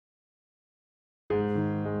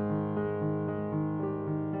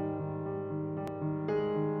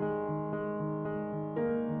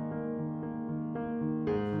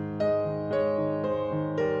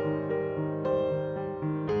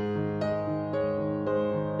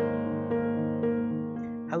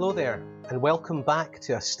Hello there, and welcome back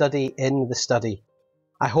to a study in the study.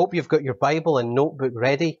 I hope you've got your Bible and notebook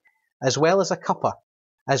ready, as well as a cuppa,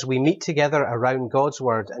 as we meet together around God's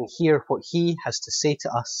Word and hear what He has to say to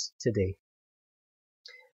us today.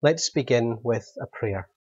 Let's begin with a prayer.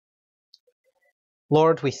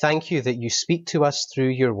 Lord, we thank you that you speak to us through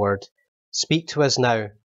your Word. Speak to us now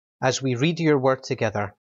as we read your Word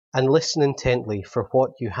together and listen intently for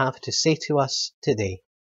what you have to say to us today.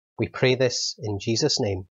 We pray this in Jesus'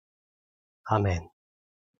 name. Amen.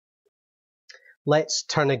 Let's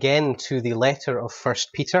turn again to the letter of 1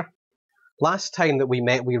 Peter. Last time that we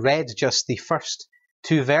met, we read just the first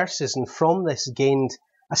two verses, and from this gained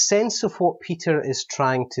a sense of what Peter is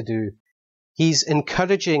trying to do. He's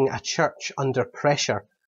encouraging a church under pressure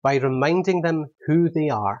by reminding them who they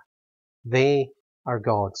are. They are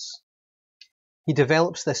God's. He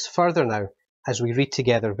develops this further now as we read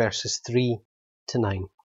together verses 3 to 9.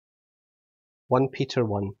 1 Peter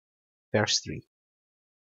 1, verse 3.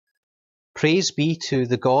 Praise be to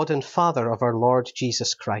the God and Father of our Lord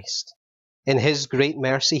Jesus Christ. In his great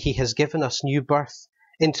mercy he has given us new birth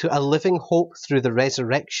into a living hope through the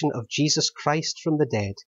resurrection of Jesus Christ from the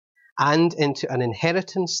dead, and into an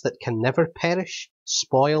inheritance that can never perish,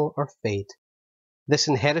 spoil, or fade. This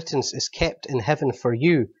inheritance is kept in heaven for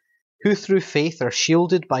you, who through faith are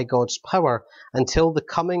shielded by God's power until the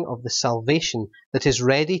coming of the salvation that is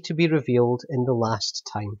ready to be revealed in the last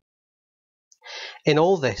time. In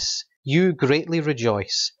all this you greatly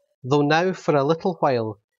rejoice, though now for a little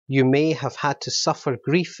while you may have had to suffer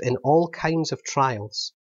grief in all kinds of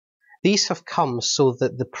trials. These have come so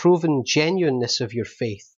that the proven genuineness of your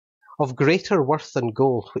faith, of greater worth than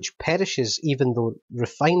gold, which perishes even though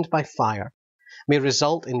refined by fire, may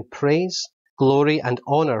result in praise, glory, and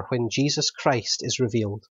honour when Jesus Christ is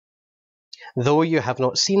revealed. Though you have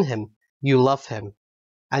not seen him, you love him,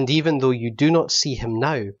 and even though you do not see him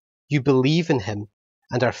now, you believe in him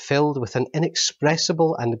and are filled with an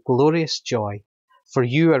inexpressible and glorious joy, for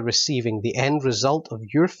you are receiving the end result of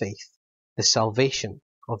your faith, the salvation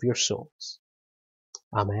of your souls.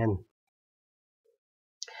 Amen.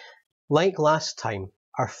 Like last time,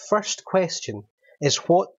 our first question is,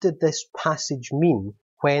 what did this passage mean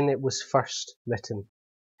when it was first written?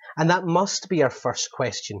 And that must be our first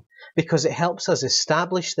question, because it helps us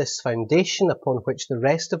establish this foundation upon which the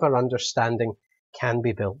rest of our understanding can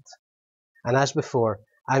be built. And as before,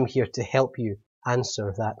 I'm here to help you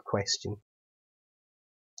answer that question.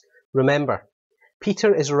 Remember,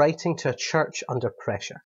 Peter is writing to a church under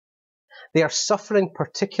pressure. They are suffering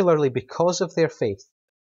particularly because of their faith.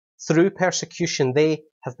 Through persecution, they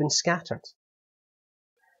have been scattered.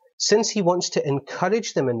 Since he wants to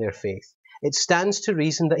encourage them in their faith, it stands to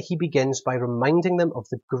reason that he begins by reminding them of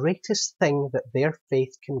the greatest thing that their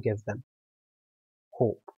faith can give them: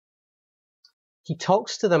 hope. He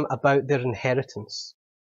talks to them about their inheritance.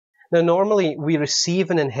 Now, normally we receive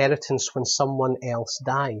an inheritance when someone else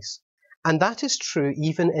dies, and that is true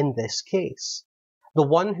even in this case. The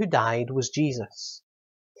one who died was Jesus.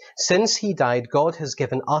 Since he died, God has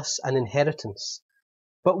given us an inheritance.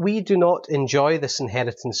 But we do not enjoy this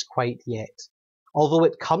inheritance quite yet. Although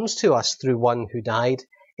it comes to us through one who died,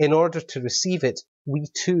 in order to receive it, we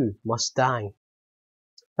too must die.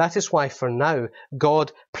 That is why for now,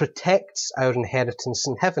 God protects our inheritance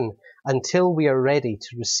in heaven until we are ready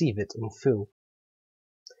to receive it in full.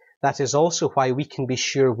 That is also why we can be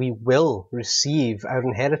sure we will receive our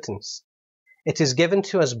inheritance. It is given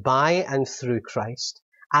to us by and through Christ,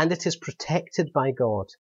 and it is protected by God.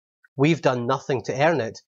 We've done nothing to earn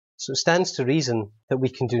it, so it stands to reason that we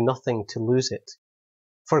can do nothing to lose it.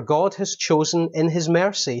 For God has chosen in his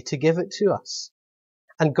mercy to give it to us.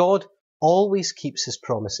 And God always keeps his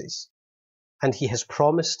promises, and he has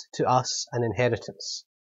promised to us an inheritance,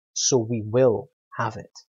 so we will have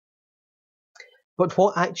it. But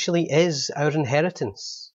what actually is our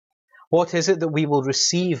inheritance? What is it that we will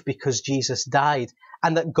receive because Jesus died,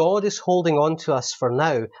 and that God is holding on to us for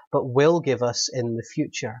now, but will give us in the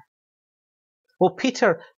future? Well,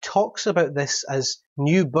 Peter talks about this as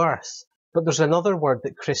new birth, but there's another word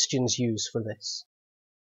that Christians use for this: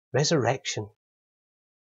 resurrection.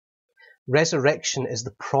 Resurrection is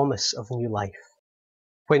the promise of new life.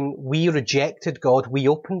 When we rejected God, we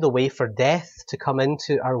opened the way for death to come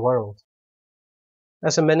into our world.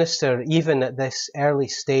 As a minister, even at this early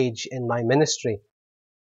stage in my ministry,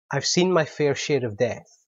 I've seen my fair share of death.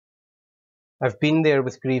 I've been there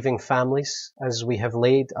with grieving families as we have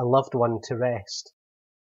laid a loved one to rest.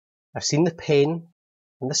 I've seen the pain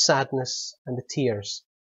and the sadness and the tears.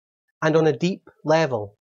 And on a deep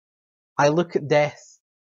level, I look at death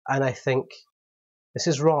and I think, this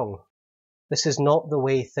is wrong. This is not the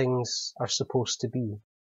way things are supposed to be.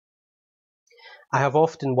 I have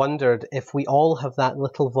often wondered if we all have that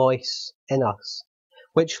little voice in us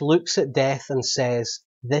which looks at death and says,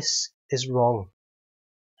 this is wrong.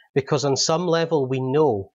 Because on some level we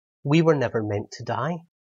know we were never meant to die.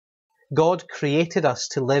 God created us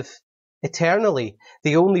to live eternally.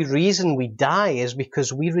 The only reason we die is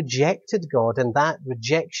because we rejected God, and that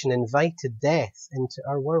rejection invited death into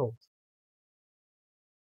our world.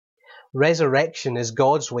 Resurrection is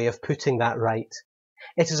God's way of putting that right.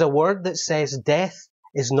 It is a word that says death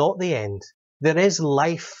is not the end. There is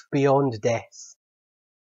life beyond death.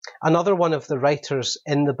 Another one of the writers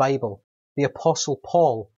in the Bible, the Apostle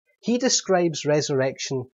Paul, he describes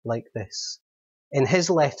resurrection like this. In his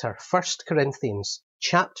letter, 1 Corinthians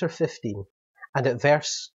chapter 15 and at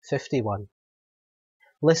verse 51.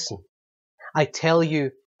 Listen, I tell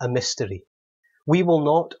you a mystery. We will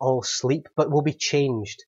not all sleep, but will be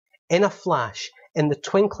changed in a flash, in the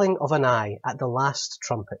twinkling of an eye, at the last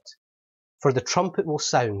trumpet. For the trumpet will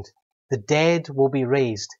sound, the dead will be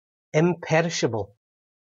raised, imperishable,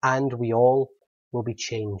 and we all will be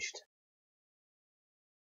changed.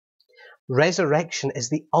 Resurrection is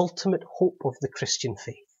the ultimate hope of the Christian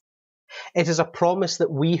faith. It is a promise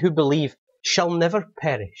that we who believe shall never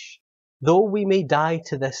perish. Though we may die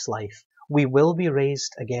to this life, we will be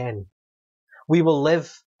raised again. We will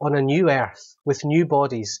live on a new earth with new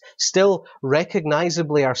bodies, still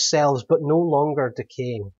recognizably ourselves, but no longer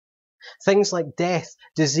decaying. Things like death,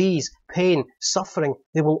 disease, pain, suffering,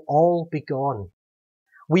 they will all be gone.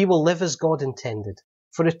 We will live as God intended,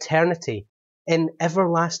 for eternity, in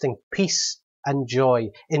everlasting peace and joy,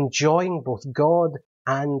 enjoying both God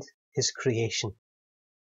and his creation.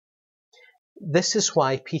 This is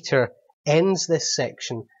why Peter ends this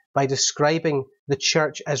section by describing the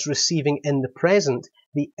church as receiving in the present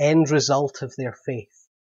the end result of their faith.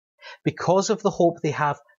 Because of the hope they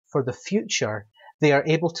have for the future, they are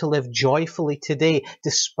able to live joyfully today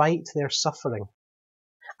despite their suffering.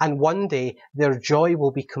 And one day their joy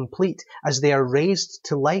will be complete as they are raised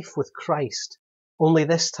to life with Christ. Only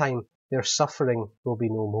this time their suffering will be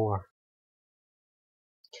no more.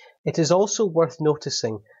 It is also worth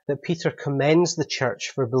noticing that Peter commends the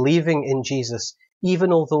church for believing in Jesus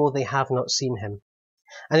even although they have not seen him.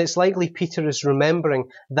 And it's likely Peter is remembering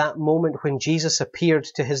that moment when Jesus appeared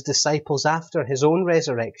to his disciples after his own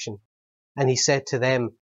resurrection. And he said to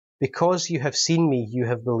them, "Because you have seen me, you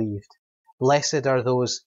have believed. Blessed are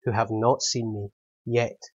those who have not seen me,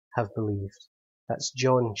 yet have believed." That's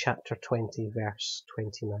John chapter 20, verse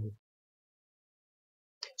 29.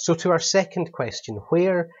 So to our second question,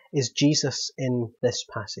 where is Jesus in this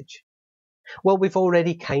passage? Well, we've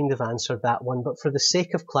already kind of answered that one, but for the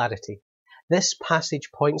sake of clarity, this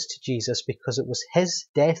passage points to Jesus because it was his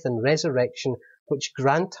death and resurrection which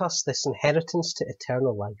grant us this inheritance to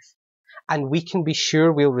eternal life. And we can be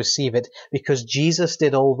sure we'll receive it because Jesus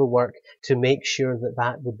did all the work to make sure that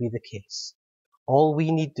that would be the case. All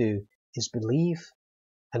we need do is believe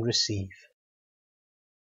and receive.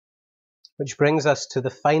 Which brings us to the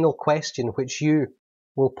final question which you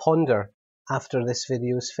will ponder after this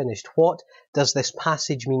video is finished. What does this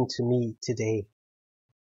passage mean to me today?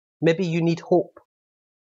 Maybe you need hope.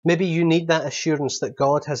 Maybe you need that assurance that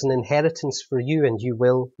God has an inheritance for you and you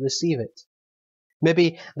will receive it.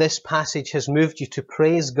 Maybe this passage has moved you to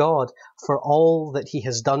praise God for all that he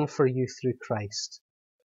has done for you through Christ.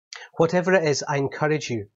 Whatever it is, I encourage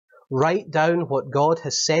you, write down what God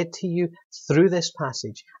has said to you through this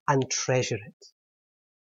passage and treasure it.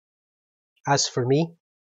 As for me,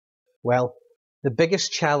 well, the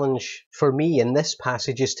biggest challenge for me in this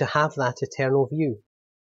passage is to have that eternal view.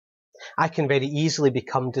 I can very easily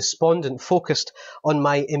become despondent, focused on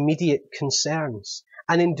my immediate concerns,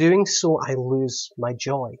 and in doing so I lose my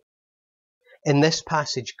joy. In this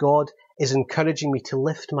passage, God is encouraging me to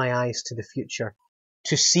lift my eyes to the future,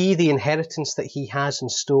 to see the inheritance that he has in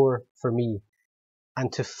store for me,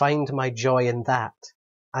 and to find my joy in that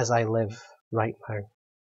as I live right now.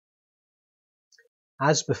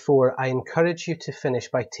 As before, I encourage you to finish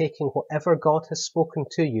by taking whatever God has spoken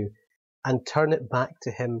to you and turn it back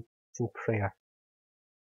to him in prayer.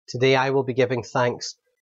 Today I will be giving thanks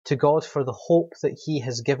to God for the hope that he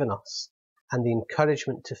has given us and the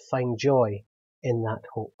encouragement to find joy in that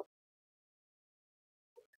hope.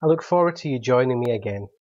 I look forward to you joining me again.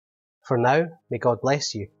 For now, may God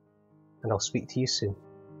bless you, and I'll speak to you soon.